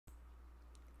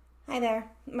Hi there,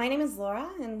 my name is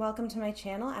Laura and welcome to my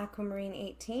channel Aquamarine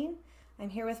 18. I'm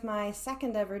here with my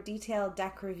second ever detailed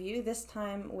deck review, this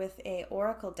time with a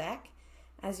oracle deck.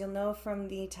 As you'll know from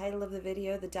the title of the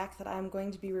video, the deck that I'm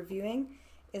going to be reviewing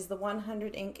is the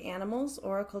 100 Ink Animals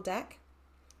Oracle deck.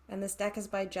 And this deck is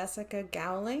by Jessica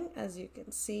Gowling, as you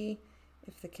can see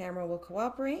if the camera will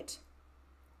cooperate.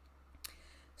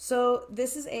 So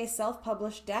this is a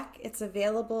self-published deck. It's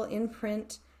available in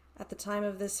print at the time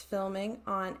of this filming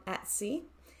on Etsy.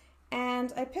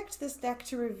 And I picked this deck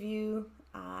to review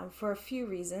for a few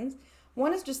reasons.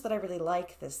 One is just that I really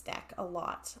like this deck a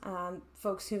lot.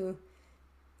 Folks who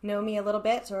know me a little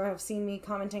bit or have seen me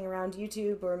commenting around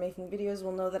YouTube or making videos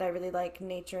will know that I really like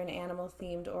nature and animal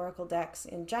themed oracle decks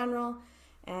in general,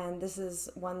 and this is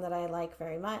one that I like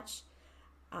very much.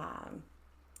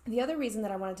 The other reason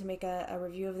that I wanted to make a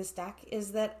review of this deck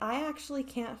is that I actually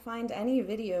can't find any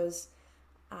videos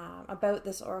about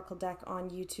this oracle deck on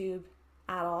YouTube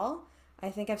at all. I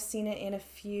think I've seen it in a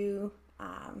few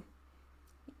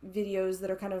videos that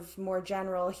are kind of more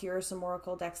general, here are some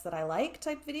oracle decks that I like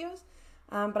type videos,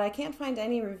 but I can't find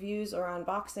any reviews or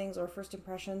unboxings or first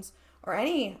impressions or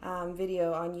any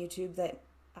video on YouTube that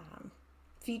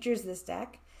features this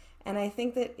deck. And I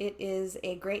think that it is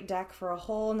a great deck for a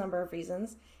whole number of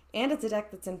reasons, and it's a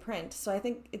deck that's in print, so I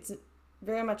think it's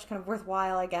very much kind of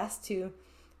worthwhile, I guess, to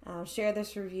share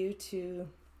this review to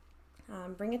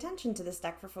bring attention to this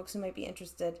deck for folks who might be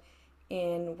interested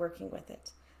in working with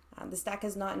it. This deck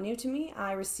is not new to me.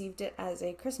 I received it as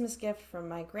a Christmas gift from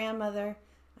my grandmother,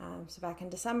 so back in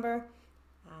December.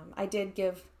 I did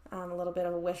give a little bit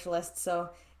of a wish list,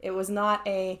 so it was not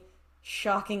a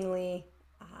shockingly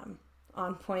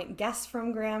on point guess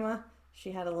from Grandma.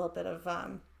 She had a little bit of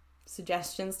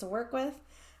suggestions to work with,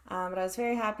 but I was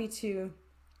very happy to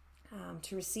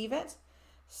receive it.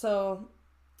 So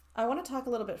I want to talk a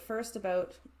little bit first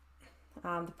about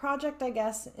the project, I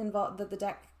guess, involved that the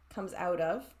deck comes out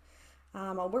of.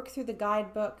 I'll work through the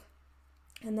guidebook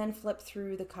and then flip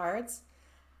through the cards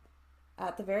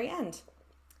at the very end.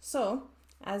 So,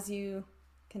 as you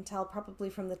can tell probably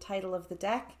from the title of the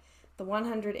deck, the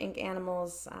 100 Ink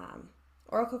Animals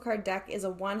Oracle card deck is a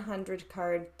 100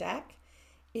 card deck.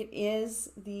 It is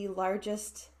the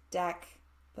largest deck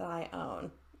that I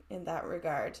own in that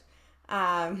regard.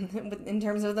 In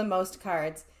terms of the most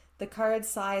cards, the card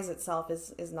size itself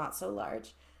is not so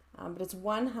large, but it's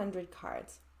 100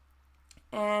 cards.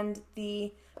 And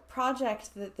the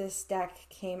project that this deck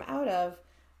came out of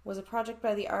was a project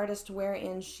by the artist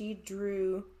wherein she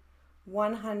drew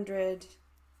 100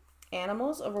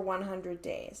 animals over 100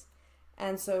 days.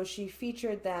 And so she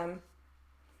featured them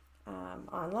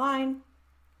online,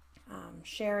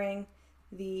 sharing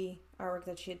the artwork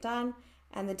that she had done.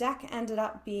 And the deck ended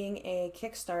up being a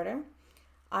Kickstarter.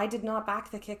 I did not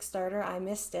back the Kickstarter, I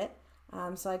missed it,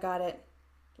 so I got it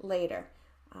later.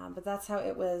 But that's how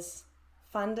it was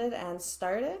funded and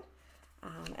started.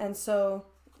 And so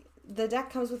the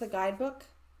deck comes with a guidebook.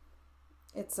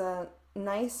 It's a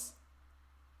nice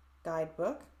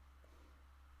guidebook,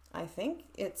 I think.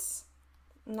 It's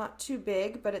not too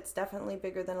big, but it's definitely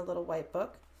bigger than a little white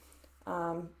book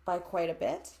by quite a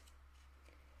bit.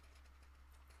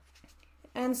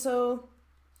 And so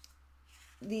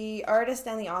the artist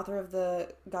and the author of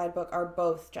the guidebook are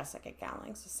both Jessica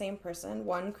Gowling, so same person,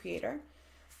 one creator.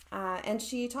 And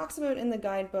she talks about in the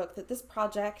guidebook that this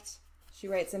project, she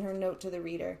writes in her note to the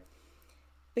reader,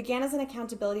 began as an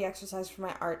accountability exercise for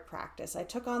my art practice. I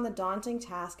took on the daunting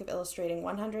task of illustrating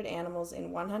 100 animals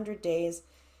in 100 days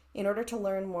in order to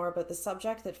learn more about the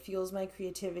subject that fuels my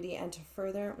creativity and to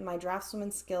further my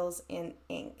draftswoman skills in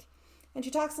ink. And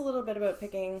she talks a little bit about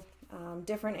picking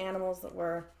different animals that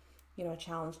were, a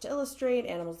challenge to illustrate,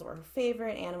 animals that were her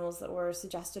favorite, animals that were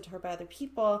suggested to her by other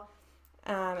people,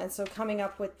 and so coming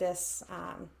up with this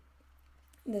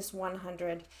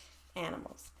 100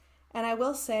 animals. And I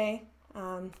will say,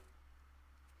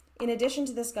 in addition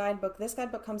to this guidebook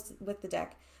comes with the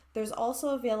deck. There's also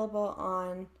available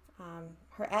on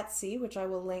her Etsy, which I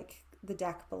will link the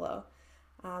deck below.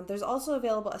 There's also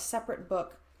available a separate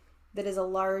book that is a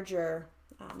larger,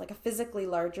 like a physically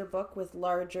larger book with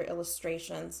larger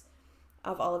illustrations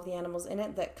of all of the animals in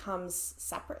it that comes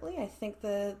separately. I think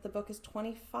the book is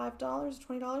 $25,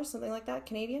 $20, something like that,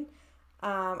 Canadian.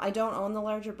 I don't own the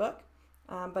larger book,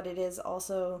 but it is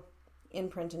also in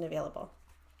print and available.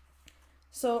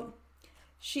 So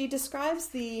she describes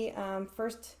the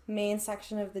first main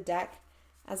section of the deck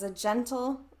as a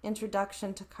gentle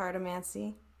introduction to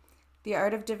cartomancy, the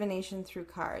art of divination through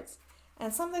cards.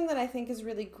 And something that I think is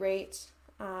really great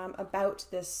about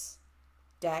this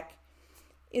deck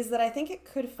is that I think it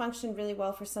could function really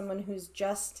well for someone who's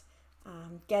just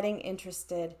getting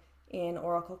interested in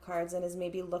oracle cards and is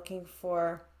maybe looking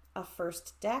for a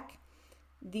first deck,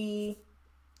 the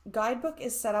guidebook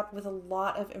is set up with a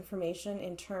lot of information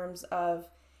in terms of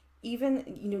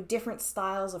even, different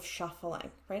styles of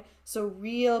shuffling, right? So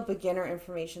real beginner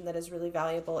information that is really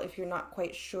valuable if you're not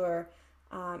quite sure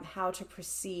how to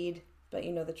proceed, but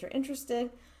you know that you're interested.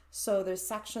 So there's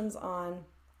sections on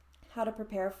how to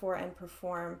prepare for and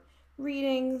perform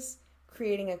readings,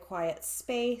 creating a quiet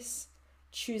space,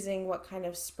 choosing what kind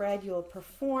of spread you'll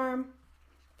perform,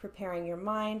 preparing your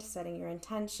mind, setting your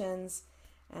intentions,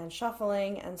 and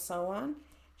shuffling, and so on.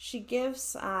 She gives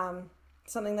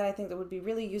something that I think that would be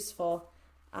really useful,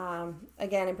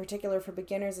 again, in particular for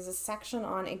beginners, is a section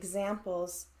on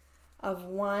examples of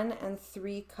 1 and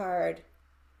 3 card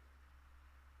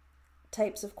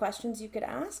types of questions you could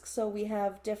ask. So we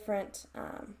have different,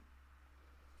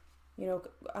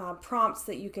 prompts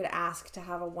that you could ask to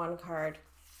have a 1 card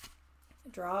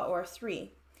draw or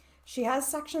 3. She has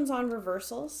sections on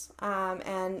reversals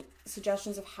and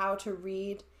suggestions of how to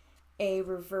read a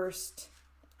reversed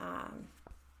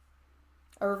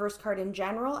card in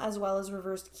general, as well as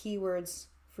reversed keywords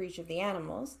for each of the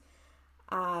animals.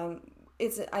 I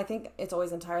think it's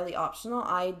always entirely optional.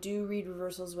 I do read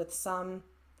reversals with some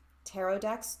tarot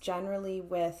decks, generally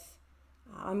with,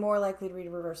 I'm more likely to read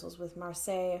reversals with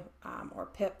Marseille or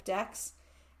Pip decks,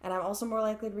 and I'm also more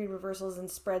likely to read reversals in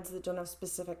spreads that don't have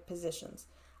specific positions.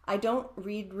 I don't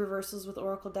read reversals with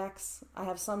oracle decks. I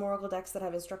have some oracle decks that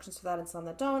have instructions for that and some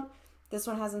that don't. This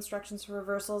one has instructions for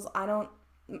reversals.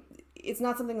 It's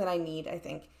not something that I need, I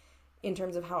think, in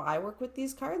terms of how I work with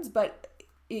these cards, but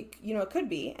it could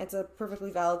be. It's a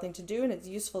perfectly valid thing to do, and it's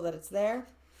useful that it's there.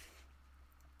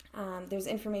 There's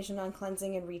information on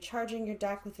cleansing and recharging your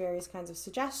deck with various kinds of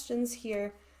suggestions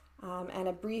here, and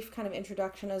a brief kind of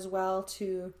introduction as well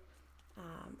to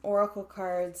oracle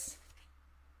cards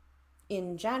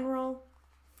in general,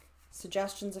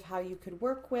 suggestions of how you could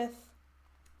work with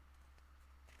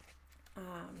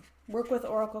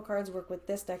oracle cards, work with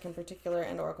this deck in particular,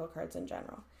 and oracle cards in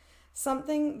general.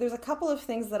 There's a couple of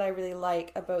things that I really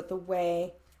like about the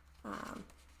way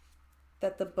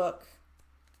that the book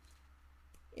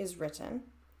is written.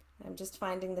 I'm just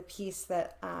finding the piece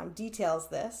that details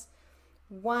this.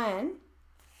 One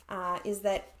is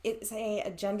that it's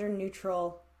a gender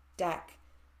neutral deck,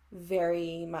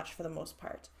 very much for the most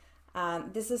part.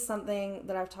 This is something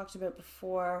that I've talked about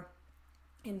before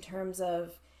in terms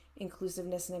of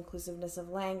inclusiveness of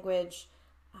language,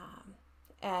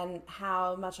 and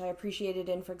how much I appreciated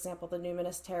in, for example, the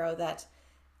Numinous Tarot, that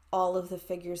all of the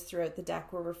figures throughout the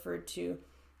deck were referred to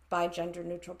by gender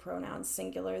neutral pronouns,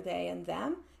 singular, they and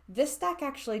them. This deck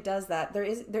actually does that. There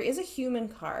is a human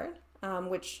card,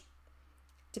 which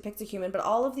depicts a human, but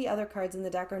all of the other cards in the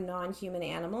deck are non-human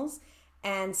animals,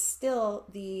 and still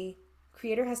the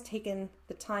creator has taken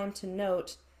the time to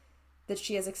note that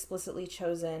she has explicitly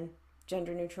chosen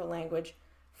gender neutral language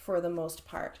for the most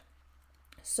part.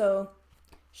 So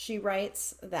she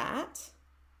writes that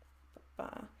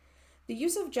the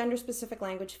use of gender specific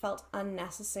language felt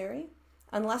unnecessary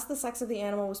unless the sex of the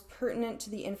animal was pertinent to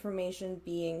the information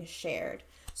being shared.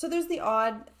 So there's the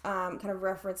odd kind of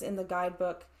reference in the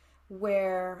guidebook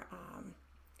where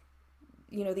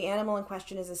the animal in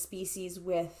question is a species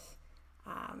with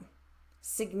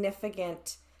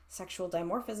significant sexual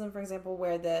dimorphism, for example,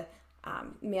 where the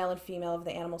male and female of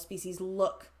the animal species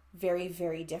look very,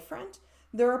 very different.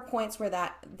 There are points where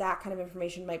that kind of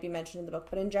information might be mentioned in the book,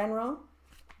 but in general,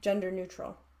 gender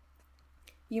neutral.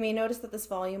 You may notice that this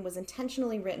volume was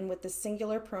intentionally written with the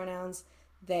singular pronouns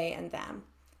they and them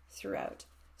throughout.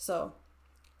 So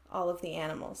all of the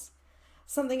animals.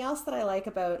 Something else that I like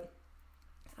about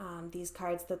these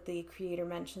cards that the creator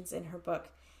mentions in her book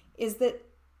is that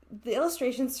the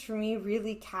illustrations for me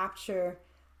really capture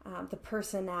the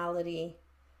personality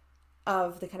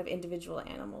of the kind of individual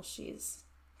animal she's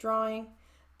drawing.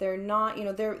 They're not,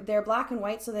 they're black and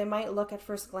white, so they might look at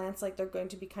first glance like they're going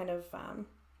to be kind of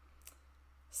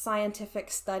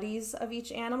scientific studies of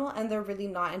each animal, and they're really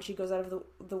not. And she goes out of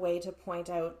the way to point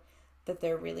out that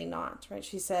they're really not, right?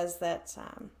 She says that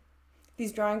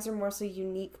these drawings are more so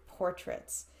unique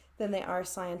portraits than they are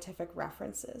scientific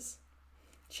references.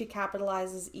 She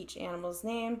capitalizes each animal's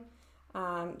name,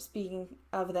 speaking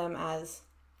of them as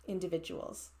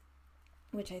individuals,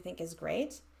 which I think is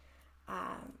great.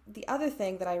 The other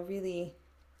thing that I really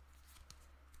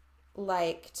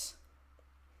liked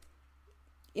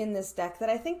in this deck that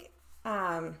I think,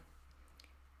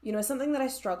 is something that I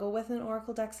struggle with in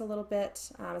oracle decks a little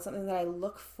bit, something that I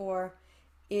look for,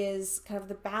 is kind of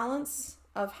the balance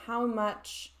of how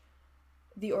much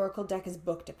the oracle deck is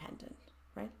book dependent,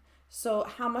 right? So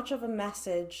how much of a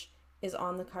message is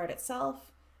on the card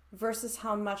itself versus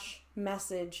how much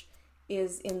message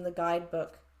is in the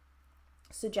guidebook,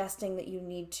 suggesting that you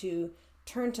need to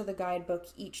turn to the guidebook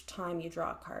each time you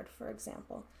draw a card, for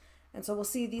example. And so we'll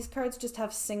see these cards just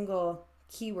have single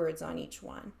keywords on each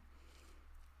one.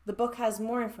 The book has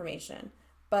more information,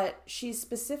 but she's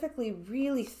specifically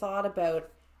really thought about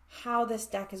how this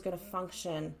deck is going to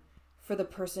function for the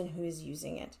person who is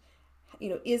using it. You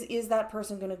know, is that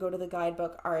person going to go to the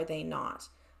guidebook? Are they not?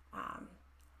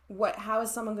 How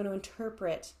is someone going to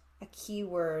interpret a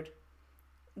keyword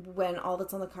when all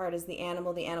that's on the card is the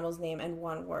animal's name, and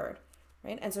one word,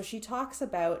 right? And so she talks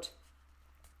about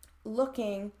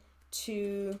looking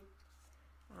to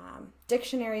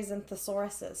dictionaries and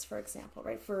thesauruses, for example,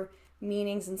 right, for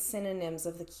meanings and synonyms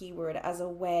of the keyword as a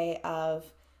way of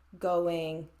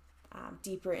going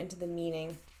deeper into the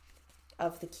meaning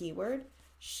of the keyword.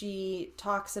 She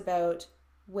talks about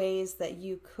ways that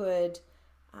you could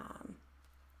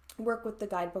work with the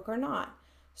guidebook or not.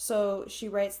 So she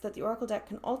writes that the Oracle deck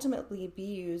can ultimately be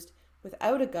used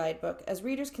without a guidebook, as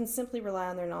readers can simply rely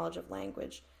on their knowledge of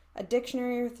language. A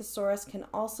dictionary or thesaurus can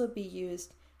also be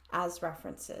used as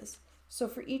references. So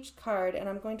for each card, and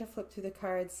I'm going to flip through the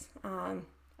cards. I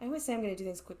always say I'm going to do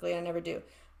things quickly, and I never do.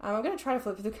 I'm going to try to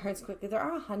flip through the cards quickly. There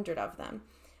are 100 of them.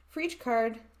 For each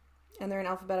card, and they're in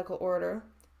alphabetical order,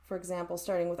 for example,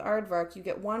 starting with Aardvark, you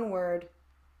get one word,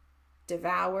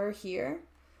 devour, here.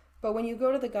 But when you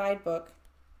go to the guidebook,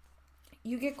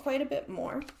 you get quite a bit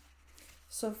more.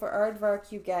 So for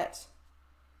Aardvark, you get,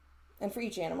 and for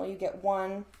each animal, you get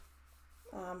one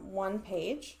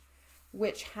page,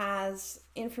 which has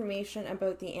information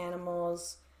about the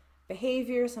animal's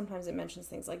behavior. Sometimes it mentions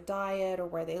things like diet or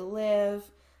where they live,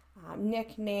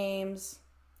 nicknames,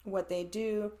 what they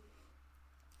do.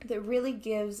 That really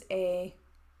gives a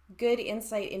good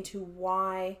insight into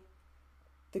why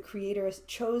the creator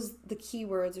chose the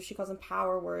keywords, or she calls them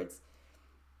power words,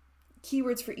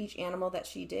 keywords for each animal that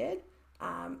she did.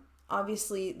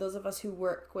 Obviously, those of us who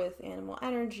work with animal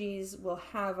energies will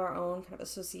have our own kind of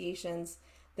associations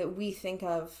that we think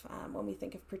of when we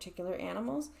think of particular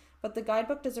animals. But the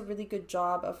guidebook does a really good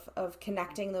job of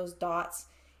connecting those dots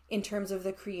in terms of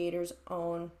the creator's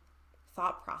own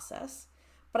thought process.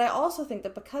 But I also think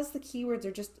that because the keywords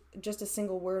are just a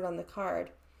single word on the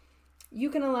card, you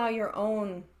can allow your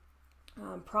own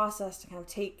process to kind of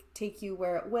take you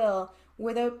where it will,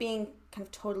 without being kind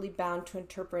of totally bound to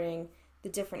interpreting the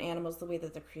different animals the way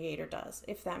that the creator does,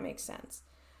 if that makes sense.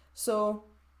 So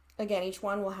again, each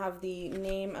one will have the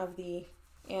name of the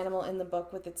animal in the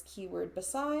book with its keyword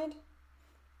beside.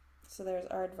 So there's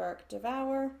Aardvark,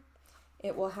 devour.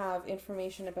 It will have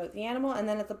information about the animal, and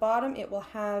then at the bottom it will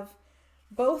have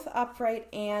both upright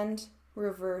and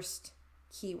reversed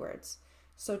keywords.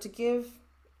 So to give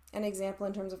an example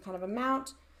in terms of kind of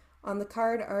amount, on the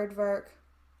card Aardvark,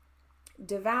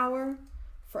 devour,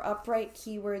 for upright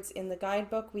keywords in the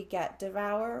guidebook, we get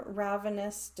devour,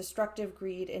 ravenous, destructive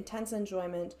greed, intense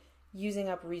enjoyment, using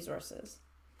up resources.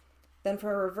 Then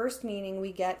for a reversed meaning,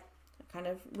 we get a kind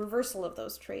of reversal of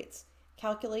those traits.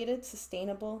 Calculated,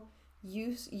 sustainable,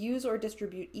 use or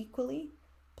distribute equally,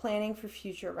 planning for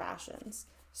future rations.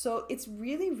 So it's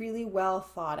really, really well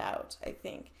thought out, I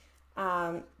think.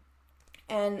 And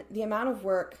the amount of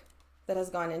work that has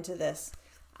gone into this,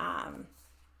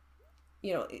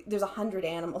 you know, there's 100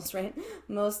 animals, right?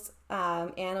 Most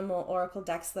animal oracle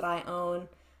decks that I own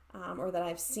or that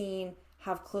I've seen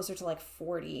have closer to like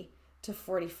 40 to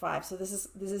 45. So this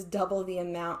is double the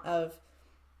amount of,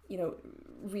 you know,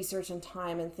 research and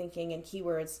time and thinking and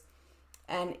keywords.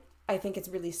 And I think it's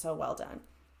really so well done.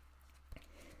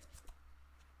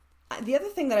 The other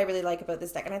thing that I really like about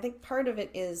this deck, and I think part of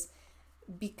it is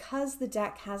because the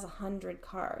deck has 100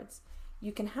 cards,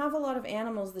 you can have a lot of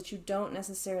animals that you don't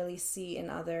necessarily see in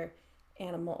other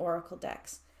animal oracle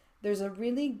decks. There's a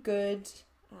really good,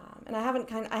 and I haven't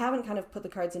kind of put the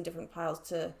cards in different piles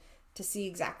to see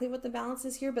exactly what the balance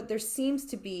is here, but there seems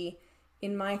to be,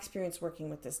 in my experience working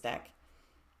with this deck,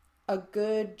 a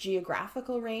good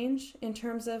geographical range in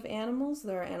terms of animals.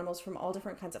 There are animals from all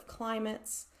different kinds of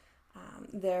climates.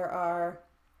 There are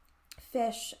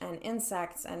fish and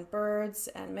insects and birds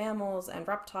and mammals and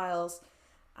reptiles,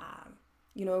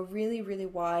 you know, a really, really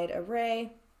wide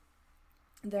array.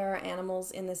 There are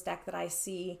animals in this deck that I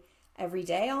see every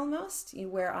day almost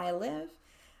where I live.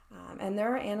 And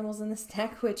there are animals in this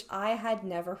deck which I had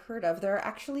never heard of. There are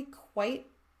actually quite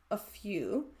a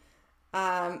few,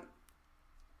 you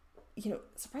know,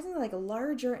 surprisingly like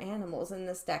larger animals in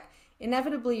this deck.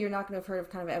 Inevitably, you're not going to have heard of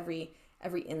kind of every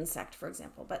insect, for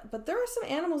example. But there are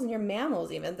some animals in here,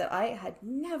 mammals even, that I had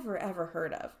never ever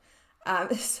heard of.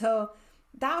 So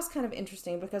that was kind of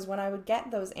interesting because when I would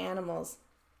get those animals,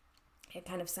 it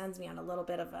kind of sends me on a little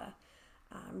bit of a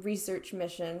research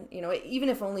mission, you know, even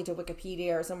if only to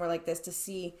Wikipedia or somewhere like this to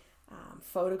see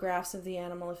photographs of the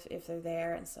animal if they're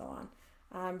there and so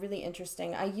on. Really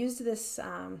interesting. I used this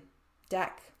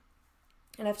deck,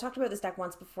 and I've talked about this deck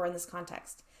once before in this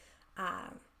context.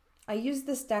 I used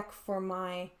this deck for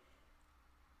my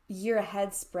year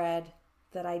ahead spread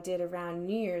that I did around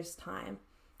New Year's time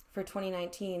for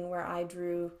 2019, where I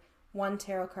drew one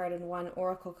tarot card and one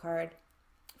oracle card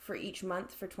for each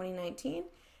month for 2019.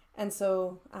 And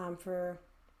so for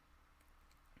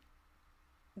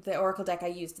the oracle deck, I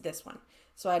used this one.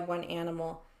 So I had one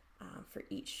animal for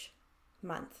each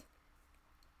month.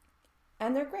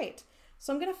 And they're great.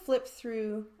 So I'm going to flip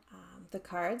through the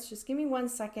cards. Just give me 1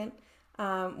 second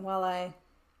while I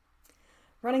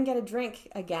run and get a drink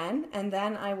again. And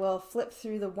then I will flip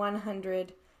through the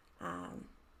 100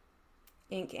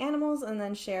 ink animals and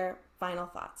then share final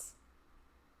thoughts.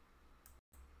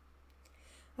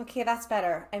 Okay, that's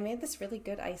better. I made this really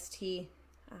good iced tea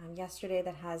yesterday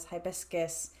that has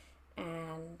hibiscus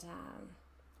and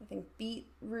I think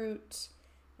beetroot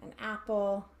and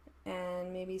apple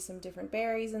and maybe some different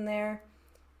berries in there.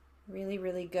 Really,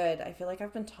 really good. I feel like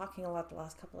I've been talking a lot the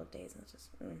last couple of days. And it's just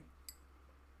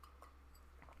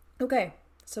Okay,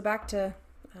 so back to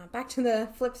the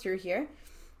flip through here.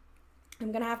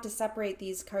 I'm gonna have to separate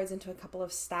these cards into a couple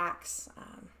of stacks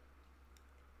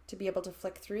to be able to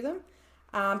flick through them.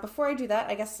 Before I do that,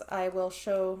 I guess I will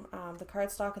show the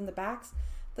cardstock and the backs.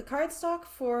 The cardstock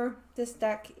for this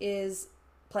deck is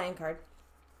playing card.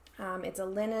 It's a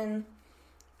linen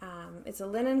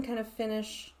kind of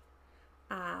finish,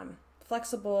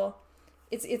 flexible.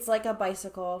 It's like a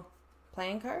bicycle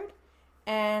playing card,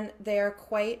 and they're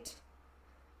quite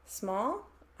small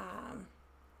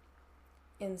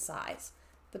in size.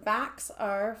 The backs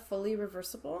are fully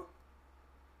reversible,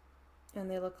 and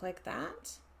they look like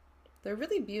that. They're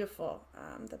really beautiful,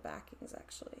 the backings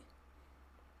actually.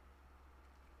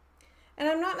 And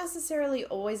I'm not necessarily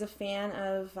always a fan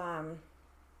of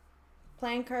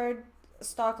playing card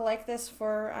stock like this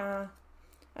for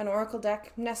an oracle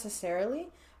deck necessarily,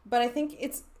 but I think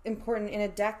it's important in a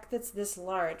deck that's this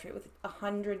large, right, with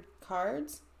 100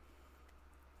 cards,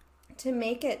 to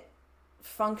make it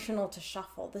functional to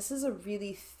shuffle. This is a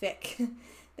really thick,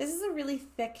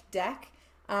 deck.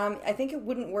 I think it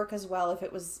wouldn't work as well if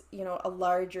it was, you know, a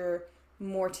larger,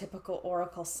 more typical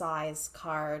oracle size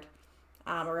card,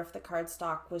 or if the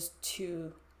cardstock was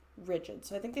too rigid.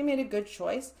 So I think they made a good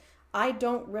choice. I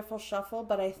don't riffle shuffle,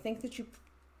 but I think that you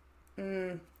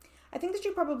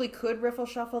probably could riffle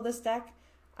shuffle this deck.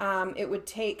 It would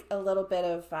take a little bit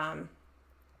of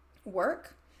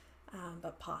work,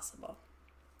 but possible.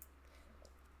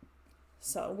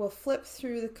 So we'll flip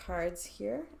through the cards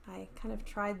here. I kind of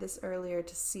tried this earlier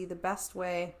to see the best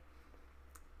way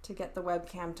to get the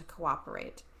webcam to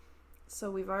cooperate.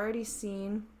 So we've already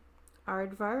seen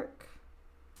Aardvark.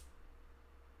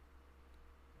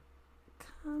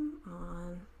 Come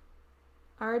on.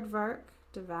 Aardvark,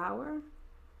 Devour.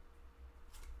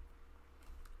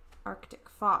 Arctic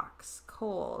Fox,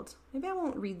 Cold. Maybe I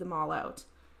won't read them all out.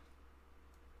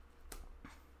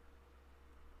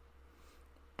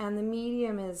 And the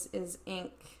medium is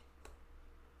ink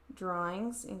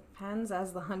drawings, ink pens,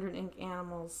 as the 100 ink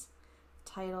animals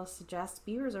title suggests.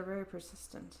 Beavers are very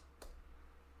persistent.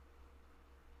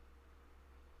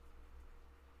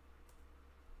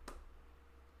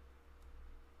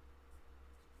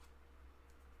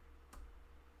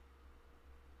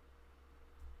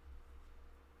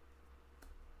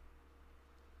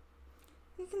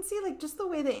 You can see, like, just the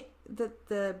way that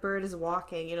the bird is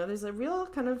walking, you know, there's a real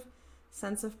kind of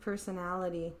sense of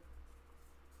personality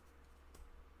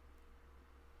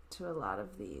to a lot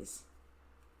of these.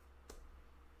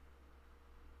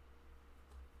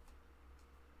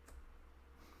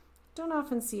 Don't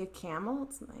often see a camel.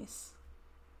 It's nice.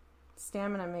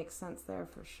 Stamina makes sense there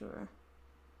for sure.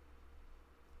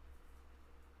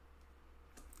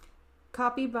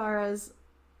 Capybaras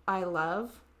I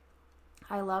love.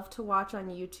 I love to watch on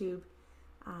YouTube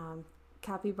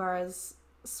capybaras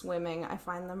swimming. I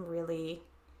find them really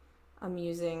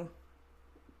amusing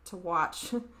to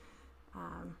watch.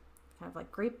 Kind of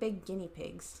like great big guinea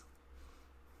pigs.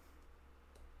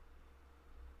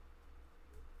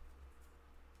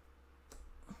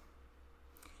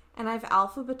 And I've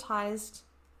alphabetized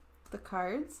the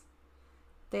cards.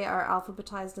 They are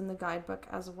alphabetized in the guidebook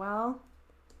as well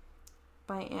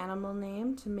by animal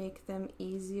name to make them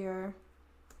easier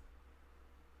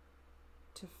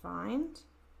to find.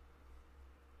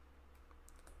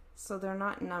 So they're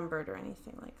not numbered or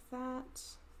anything like that.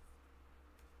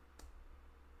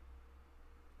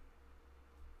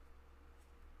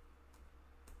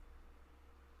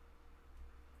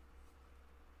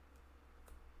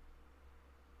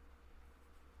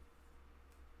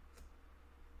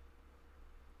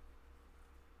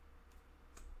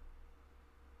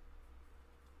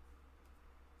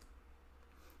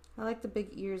 I like the big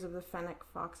ears of the fennec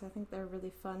fox. I think they're really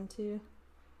fun too.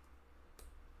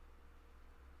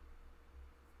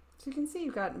 So you can see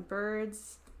you've got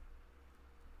birds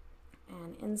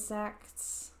and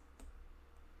insects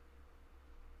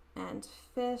and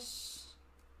fish,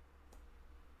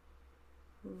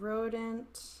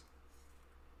 rodent,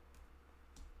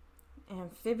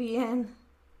 amphibian,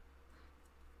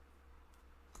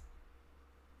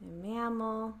 a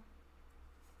mammal,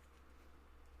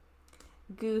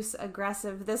 goose,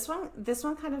 aggressive. This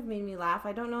one kind of made me laugh.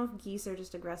 I don't know if geese are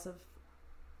just aggressive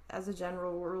as a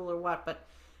general rule or what, but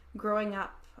growing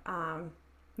up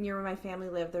near where my family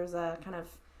lived, there's a kind of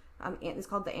it's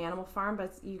called the animal farm,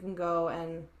 but you can go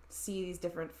and see these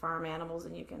different farm animals,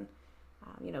 and you can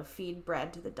feed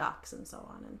bread to the ducks and so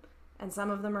on, and some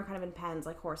of them are kind of in pens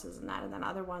like horses and that, and then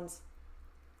other ones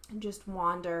just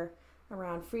wander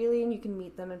around freely and you can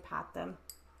meet them and pat them.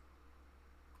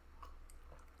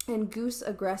 And goose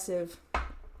aggressive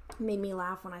made me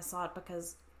laugh when I saw it,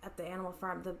 because at the animal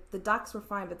farm the ducks were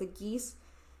fine, but the geese,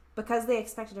 because they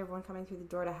expected everyone coming through the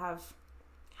door to have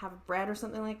bread or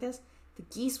something like this, the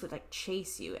geese would like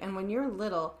chase you. And when you're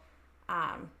little,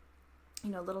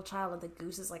 little child and the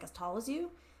goose is like as tall as you,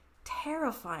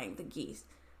 terrifying, the geese.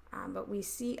 But we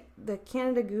see the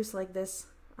Canada goose like this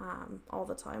all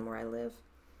the time where I live,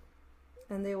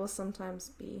 and they will sometimes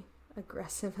be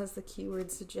aggressive, as the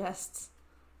keyword suggests.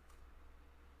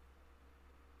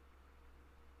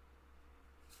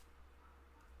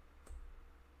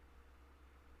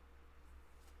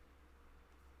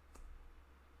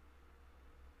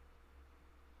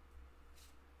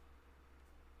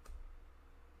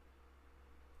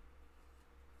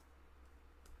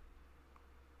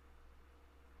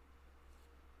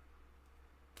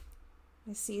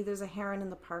 I see there's a heron in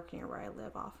the park near where I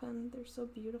live often. They're so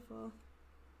beautiful.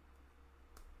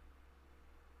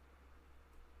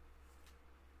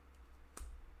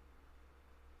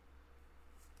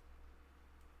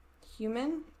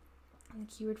 Human, and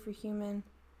the keyword for human,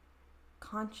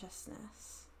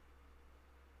 consciousness.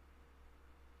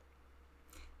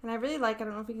 And I really like, I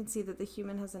don't know if you can see that the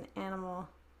human has an animal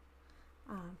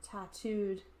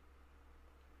tattooed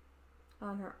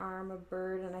on her arm, a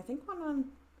bird, and I think one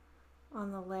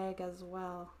on the leg as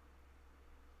well.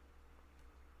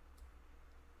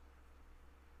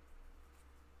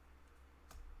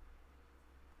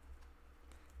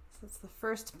 So it's the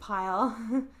first pile.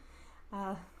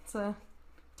 It's a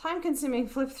time-consuming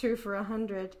flip through for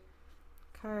 100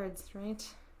 cards, right?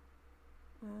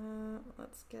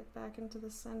 Let's get back into the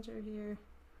center here.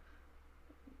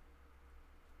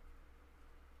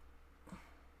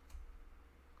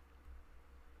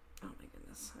 Oh my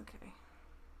goodness, okay.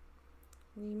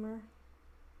 Lemur.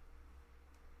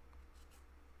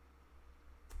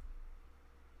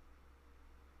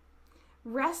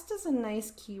 Rest is a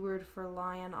nice keyword for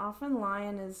lion. Often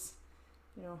lion is,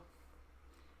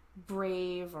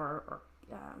 brave or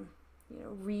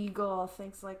regal,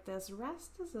 things like this.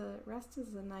 Rest is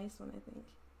a nice one, I think.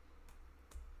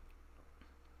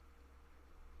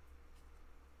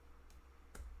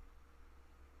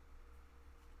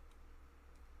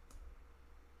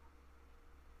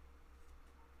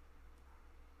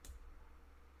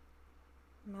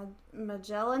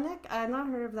 Magellanic? I've not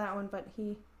heard of that one, but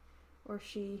he or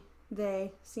she,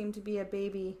 they seem to be a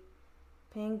baby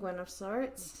penguin of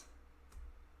sorts.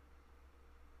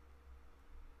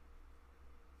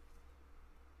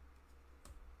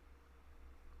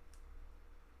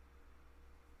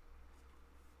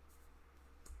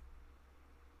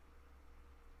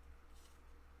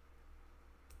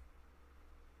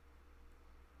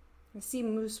 I see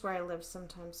moose where I live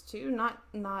sometimes too.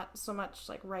 Not so much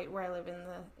like right where I live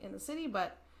in the city,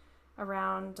 but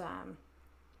around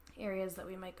areas that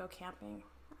we might go camping.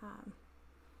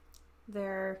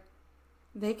 They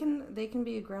can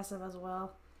be aggressive as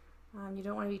well. You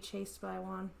don't want to be chased by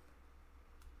one.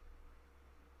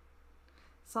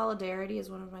 Solidarity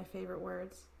is one of my favorite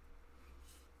words.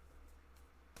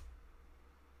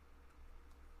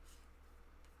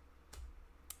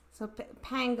 So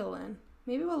pangolin.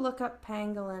 Maybe we'll look up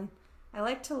pangolin. I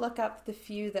like to look up the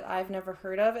few that I've never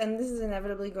heard of, and this is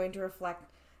inevitably going to reflect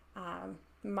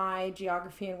my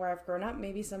geography and where I've grown up.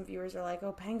 Maybe some viewers are like,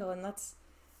 "Oh, pangolin, that's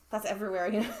everywhere,"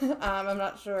 I'm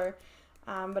not sure,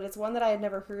 but it's one that I had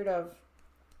never heard of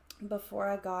before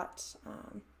I got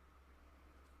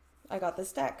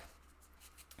this deck.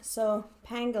 So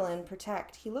pangolin,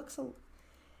 protect. They look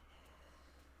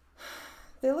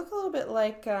a little bit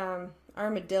like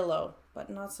armadillo, but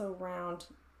not so round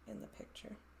in the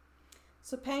picture.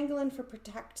 So pangolin for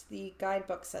protect, the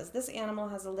guidebook says, this animal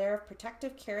has a layer of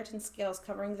protective keratin scales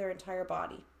covering their entire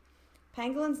body.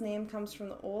 Pangolin's name comes from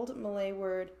the old Malay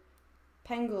word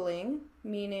penguling,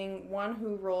 meaning one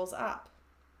who rolls up.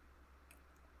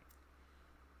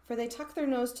 For they tuck their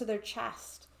nose to their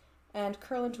chest and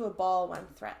curl into a ball when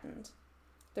threatened.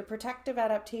 Their protective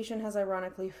adaptation has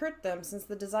ironically hurt them, since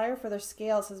the desire for their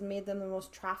scales has made them the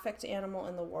most trafficked animal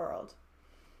in the world.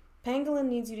 Pangolin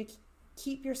needs you to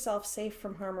keep yourself safe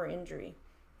from harm or injury.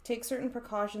 Take certain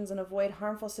precautions and avoid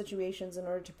harmful situations in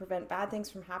order to prevent bad things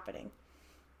from happening.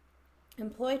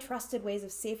 Employ trusted ways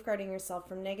of safeguarding yourself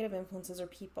from negative influences or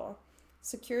people.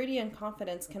 Security and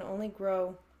confidence can only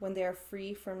grow when they are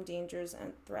free from dangers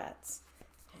and threats.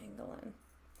 Pangolin.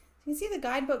 So you can see the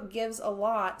guidebook gives a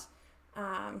lot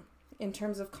in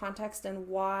terms of context and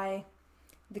why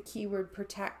the keyword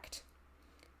protect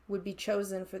would be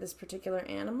chosen for this particular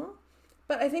animal.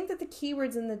 But I think that the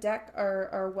keywords in the deck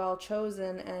are well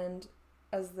chosen, and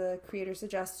as the creator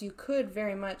suggests, you could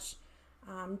very much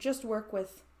just work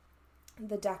with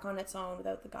the deck on its own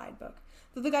without the guidebook.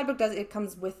 Though the guidebook it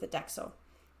comes with the deck, so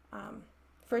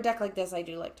for a deck like this, I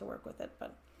do like to work with it,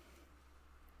 but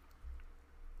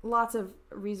lots of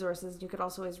resources. You could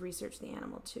also always research the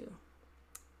animal too.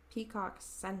 Peacock,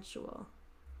 sensual.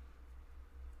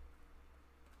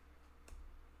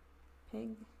 Pig.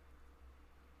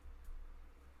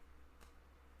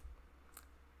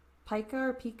 Pika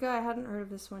or Pika, I hadn't heard of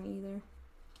this one either.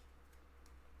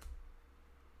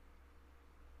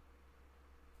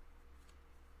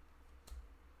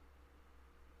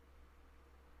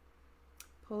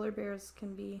 Polar bears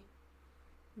can be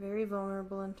very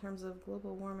vulnerable in terms of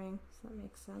global warming, so that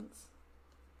makes sense.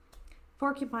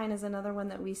 Porcupine is another one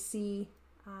that we see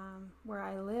where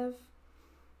I live.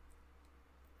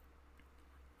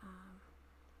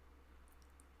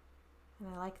 And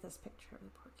I like this picture of the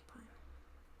porcupine.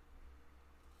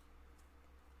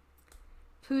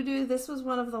 Poodoo, this was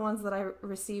one of the ones that I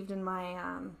received in my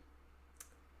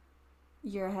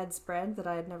year ahead spread that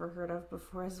I had never heard of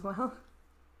before as well.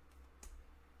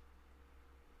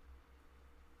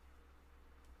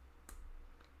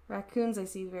 Raccoons I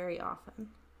see very often.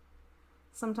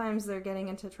 Sometimes they're getting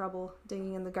into trouble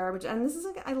digging in the garbage. And this is,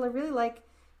 I really like,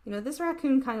 you know, this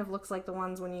raccoon kind of looks like the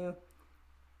ones when you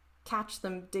catch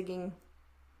them digging,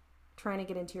 trying to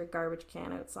get into your garbage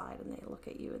can outside, and they look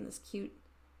at you in this cute,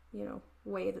 you know,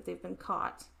 way that they've been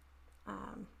caught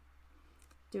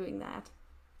doing that.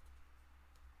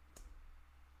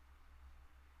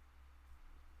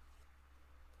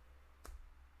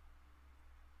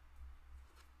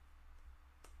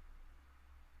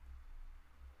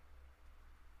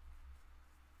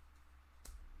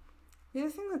 The other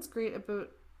thing that's great about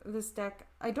this deck,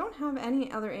 I don't have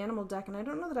any other animal deck, and I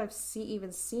don't know that I've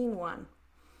even seen one.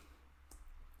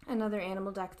 Another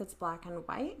animal deck that's black and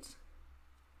white.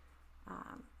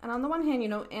 And on the one hand, you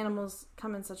know, animals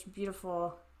come in such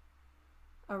beautiful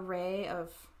array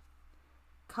of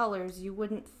colors. You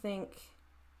wouldn't think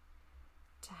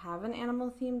to have an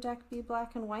animal themed deck be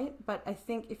black and white, but I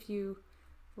think if you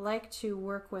like to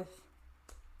work with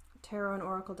tarot and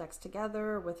oracle decks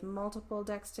together, with multiple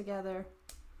decks together,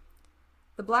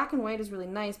 the black and white is really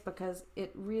nice because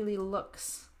it really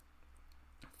looks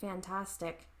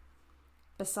fantastic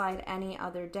beside any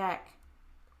other deck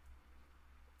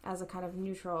as a kind of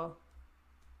neutral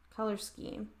color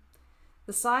scheme.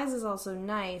 The size is also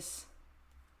nice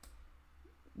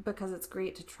because it's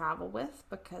great to travel with,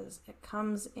 because it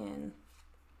comes in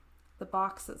the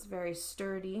box that's very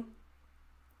sturdy.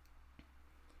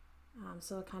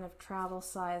 So a kind of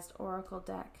travel-sized oracle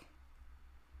deck.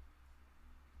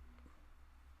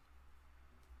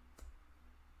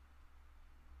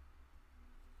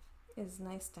 Is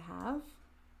nice to have.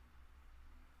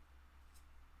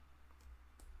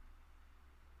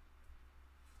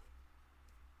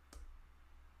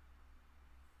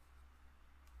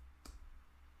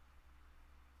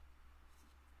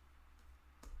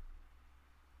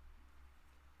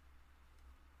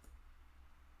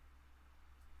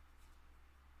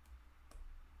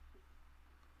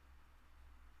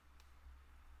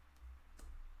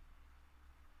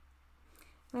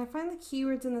 And I find the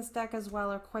keywords in this deck as well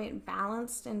are quite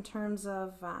balanced in terms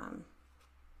of,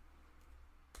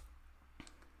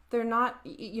 they're not,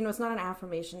 you know, it's not an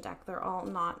affirmation deck. They're all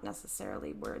not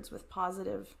necessarily words with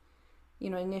positive, you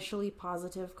know, initially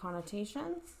positive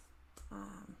connotations.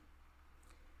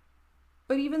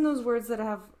 But even those words that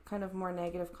have kind of more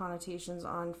negative connotations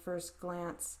on first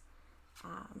glance,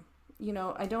 you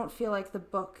know, I don't feel like the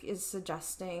book is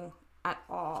suggesting at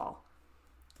all,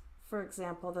 for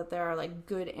example, that there are like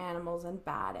good animals and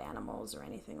bad animals or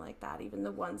anything like that. Even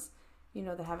the ones, you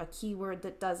know, that have a keyword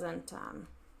that doesn't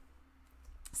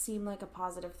seem like a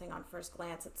positive thing on first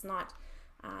glance. It's not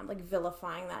like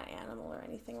vilifying that animal or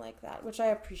anything like that, which I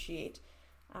appreciate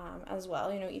as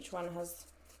well. You know, each one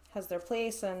has their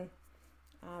place, and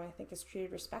I think is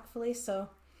treated respectfully. So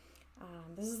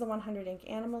this is the 100 ink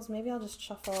animals. Maybe I'll just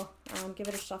shuffle, give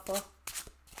it a shuffle.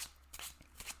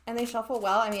 And they shuffle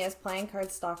well, I mean, as playing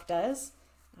card stock does.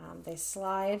 They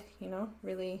slide, you know,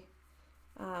 really,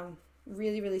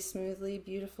 really smoothly,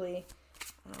 beautifully.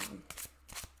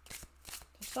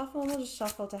 Shuffle, and we'll just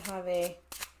shuffle to have a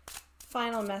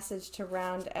final message to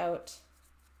round out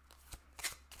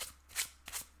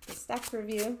this deck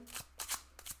review.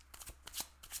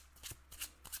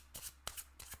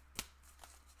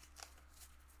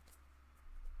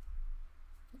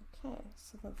 Okay,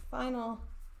 so the final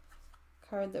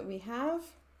card that we have,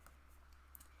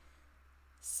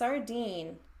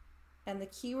 sardine, and the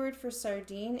keyword for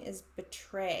sardine is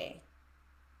betray.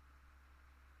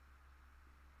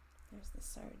 There's the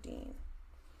sardine.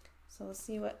 So we'll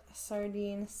see what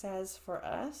sardine says for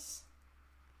us.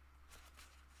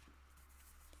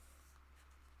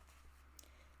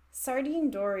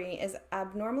 Sardine Dory is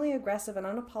abnormally aggressive and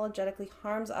unapologetically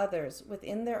harms others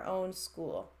within their own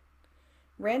school.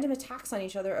 Random attacks on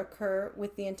each other occur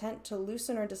with the intent to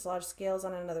loosen or dislodge scales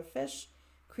on another fish,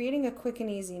 creating a quick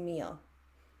and easy meal.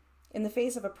 In the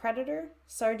face of a predator,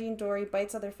 Sardine Dory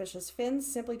bites other fish's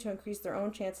fins simply to increase their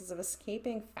own chances of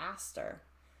escaping faster.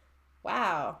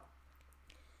 Wow.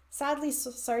 Sadly,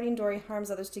 Sardine Dory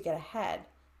harms others to get ahead.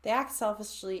 They act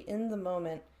selfishly in the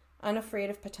moment, unafraid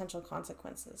of potential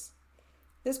consequences.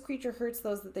 This creature hurts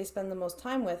those that they spend the most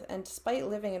time with, and despite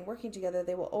living and working together,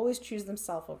 they will always choose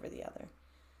themselves over the other.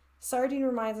 Sardine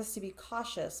reminds us to be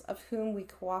cautious of whom we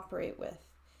cooperate with,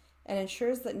 and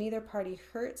ensures that neither party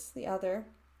hurts the other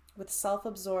with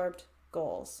self-absorbed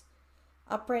goals.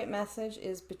 Upright message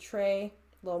is betray,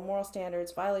 low moral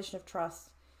standards, violation of trust,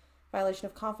 violation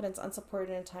of confidence, unsupported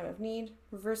in a time of need.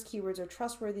 Reverse keywords are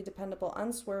trustworthy, dependable,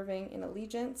 unswerving in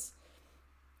allegiance,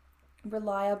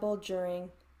 reliable during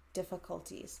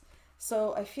difficulties.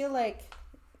 So I feel like,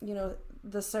 you know,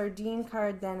 the sardine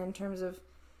card then in terms of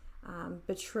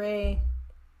betray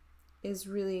is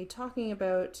really talking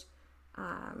about,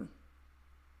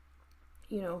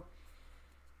 you know,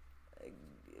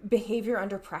 behavior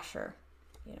under pressure,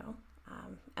 you know,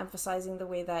 emphasizing the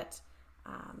way that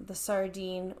the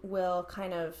sardine will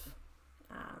kind of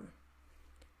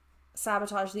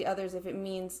sabotage the others if it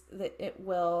means that it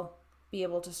will be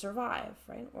able to survive,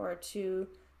 right? Or to,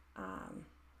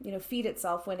 you know, feed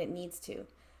itself when it needs to.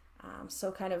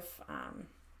 So kind of,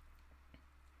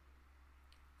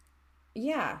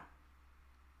 yeah,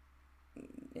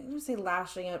 I don't say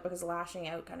lashing out, because lashing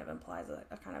out kind of implies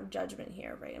a kind of judgment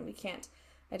here, right? And we can't,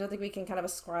 I don't think we can kind of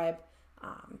ascribe,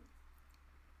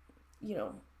 you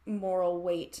know, moral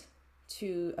weight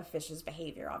to a fish's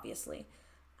behavior, obviously.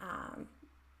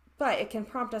 But it can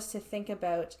prompt us to think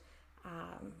about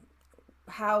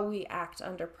how we act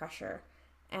under pressure,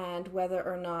 and whether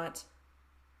or not,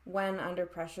 when under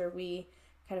pressure, we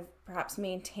kind of perhaps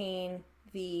maintain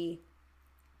the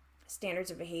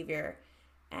standards of behavior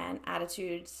and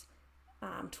attitudes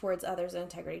towards others, and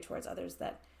integrity towards others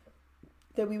that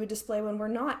we would display when we're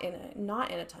not in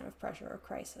a time of pressure or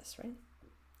crisis, right?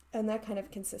 And that kind of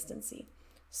consistency.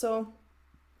 So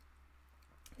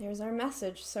there's our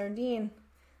message, sardine,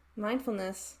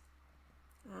 mindfulness,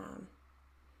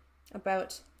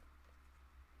 about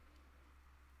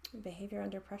behavior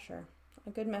under pressure. A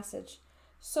good message.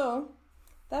 So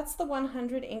that's the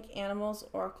 100 Ink Animals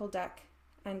Oracle Deck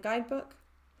and Guidebook,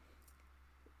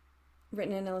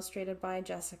 written and illustrated by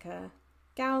Jessica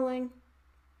Gowling.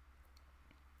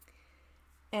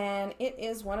 And it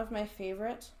is one of my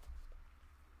favorite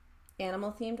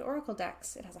animal-themed oracle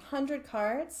decks. It has 100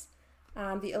 cards.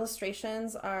 The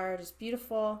illustrations are just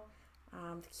beautiful.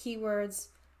 The keywords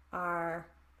are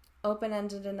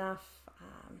open-ended enough,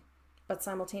 but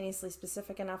simultaneously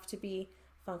specific enough to be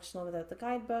functional without the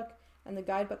guidebook. And the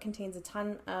guidebook contains a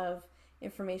ton of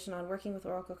information on working with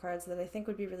oracle cards that I think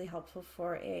would be really helpful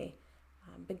for a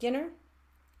beginner.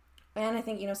 And I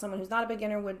think, you know, someone who's not a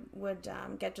beginner would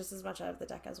get just as much out of the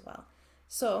deck as well.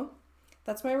 So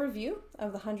that's my review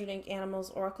of the 100 Ink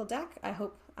Animals Oracle deck. I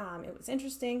hope it was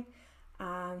interesting,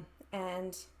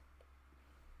 and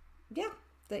yeah,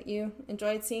 that you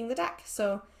enjoyed seeing the deck.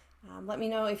 So let me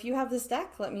know if you have this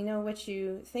deck. Let me know what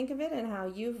you think of it and how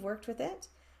you've worked with it,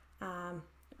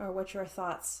 or what your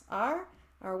thoughts are,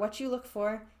 or what you look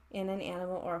for in an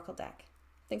animal oracle deck.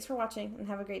 Thanks for watching, and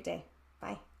have a great day.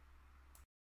 Bye.